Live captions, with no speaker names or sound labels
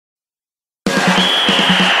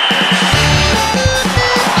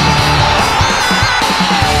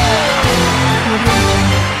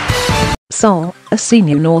SEOUL, a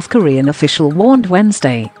senior North Korean official warned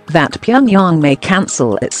Wednesday that Pyongyang may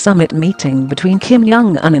cancel its summit meeting between Kim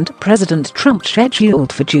Jong-un and President Trump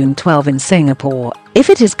scheduled for June 12 in Singapore if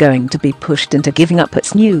it is going to be pushed into giving up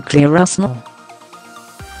its nuclear arsenal.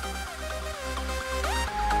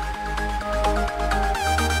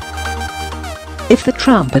 If the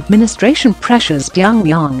Trump administration pressures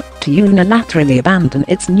Pyongyang to unilaterally abandon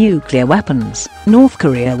its nuclear weapons, North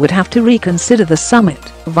Korea would have to reconsider the summit,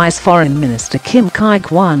 Vice Foreign Minister Kim Kye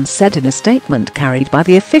Gwan said in a statement carried by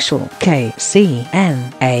the official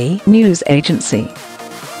KCNA news agency.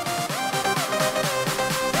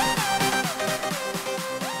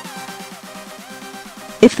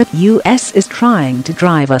 If the US is trying to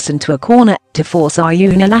drive us into a corner to force our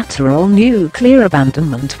unilateral nuclear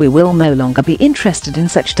abandonment, we will no longer be interested in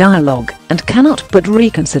such dialogue and cannot but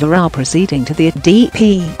reconsider our proceeding to the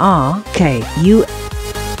DPRK-U.S.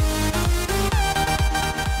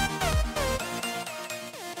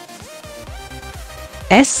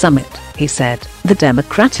 summit, he said. The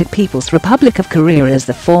Democratic People's Republic of Korea is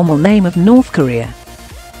the formal name of North Korea.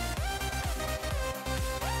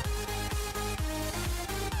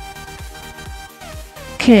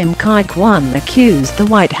 Kim Kye Gwan accused the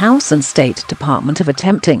White House and State Department of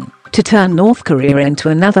attempting to turn North Korea into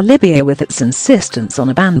another Libya with its insistence on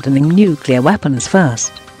abandoning nuclear weapons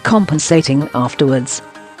first, compensating afterwards.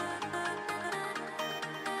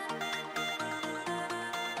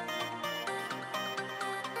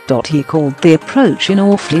 He called the approach an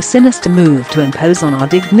awfully sinister move to impose on our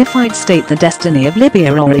dignified state the destiny of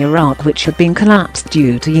Libya or Iraq, which had been collapsed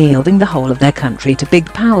due to yielding the whole of their country to big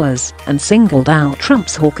powers, and singled out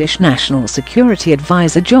Trump's hawkish national security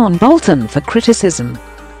advisor John Bolton for criticism.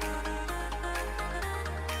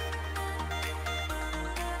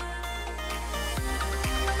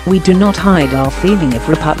 We do not hide our feeling of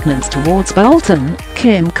repugnance towards Bolton,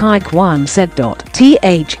 Kim Kye Gwan said.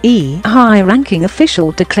 The high-ranking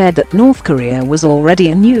official declared that North Korea was already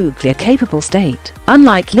a nuclear-capable state,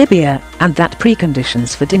 unlike Libya, and that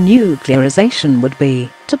preconditions for denuclearization would be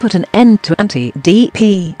to put an end to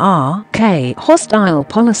anti-DPRK hostile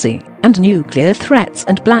policy and nuclear threats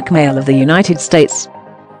and blackmail of the United States.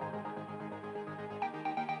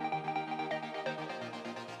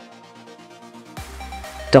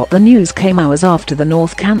 The news came hours after the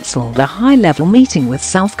North cancelled a high-level meeting with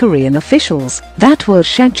South Korean officials that was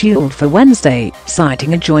scheduled for Wednesday,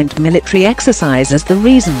 citing a joint military exercise as the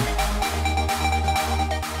reason.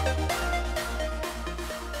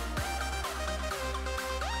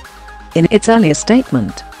 In its earlier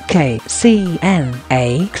statement,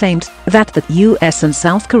 KCNA claimed that the US and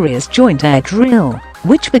South Korea's joint air drill,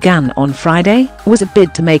 which began on Friday, was a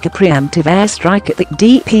bid to make a preemptive airstrike at the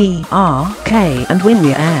DPRK and win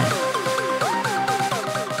the air.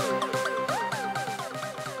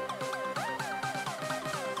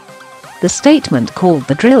 The statement called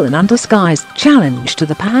the drill an undisguised challenge to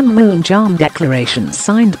the Panmunjom Declaration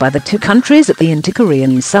signed by the two countries at the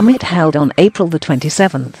Inter-Korean summit held on April the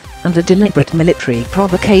 27th, and a deliberate military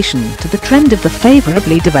provocation to the trend of the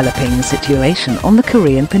favorably developing situation on the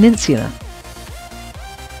Korean peninsula.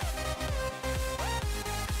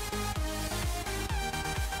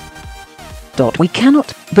 We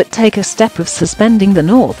cannot but take a step of suspending the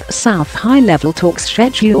North-South high-level talks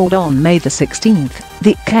scheduled on May the 16th,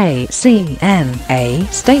 the KCNA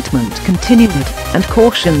statement continued, and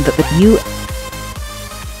cautioned that the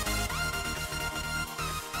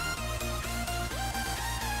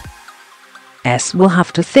US will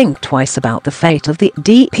have to think twice about the fate of the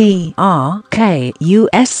DPRK-U.S.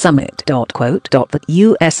 summit. The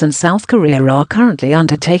US and South Korea are currently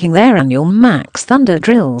undertaking their annual Max Thunder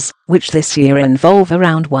drills, which this year involve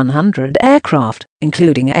around 100 aircraft,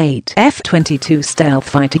 including 8 F-22 stealth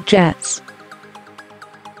fighter jets.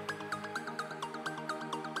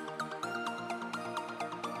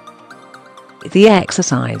 The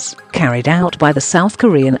exercise, carried out by the South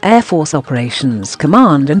Korean Air Force Operations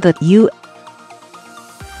Command and the U.S.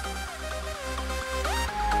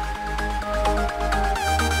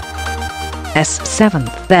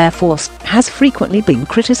 7th Air Force, has frequently been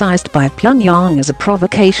criticized by Pyongyang as a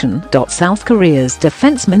provocation. South Korea's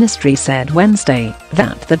defense ministry said Wednesday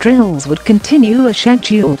that the drills would continue as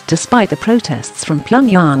scheduled despite the protests from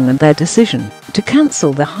Pyongyang and their decision to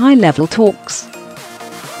cancel the high-level talks.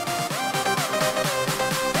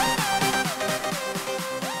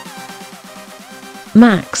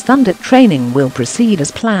 Max Thunder training will proceed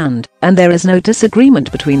as planned, and there is no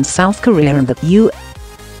disagreement between South Korea and the U.S.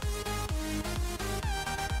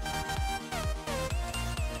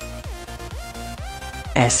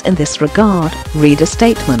 in this regard, read a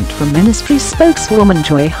statement from ministry spokeswoman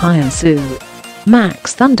Choi Hyun-soo.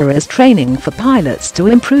 Max Thunder is training for pilots to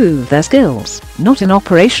improve their skills, not an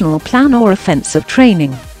operational plan or offensive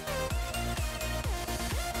training.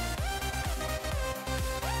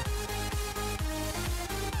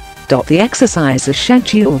 The exercise is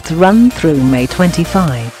scheduled to run through May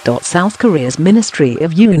 25. South Korea's Ministry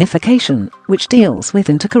of Unification, which deals with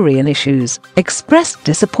inter-Korean issues, expressed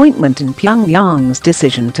disappointment in Pyongyang's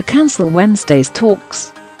decision to cancel Wednesday's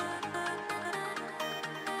talks.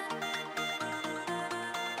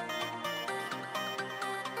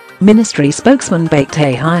 Ministry spokesman Baek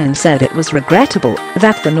Tae-hyun said it was regrettable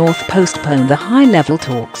that the North postponed the high-level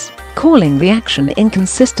talks, calling the action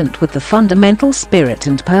inconsistent with the fundamental spirit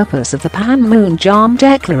and purpose of the Panmunjom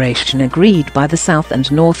Declaration agreed by the South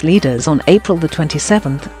and North leaders on April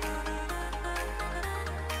 27.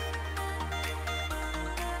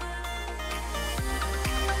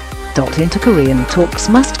 Inter-Korean talks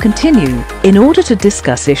must continue in order to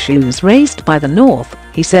discuss issues raised by the North,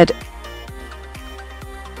 he said.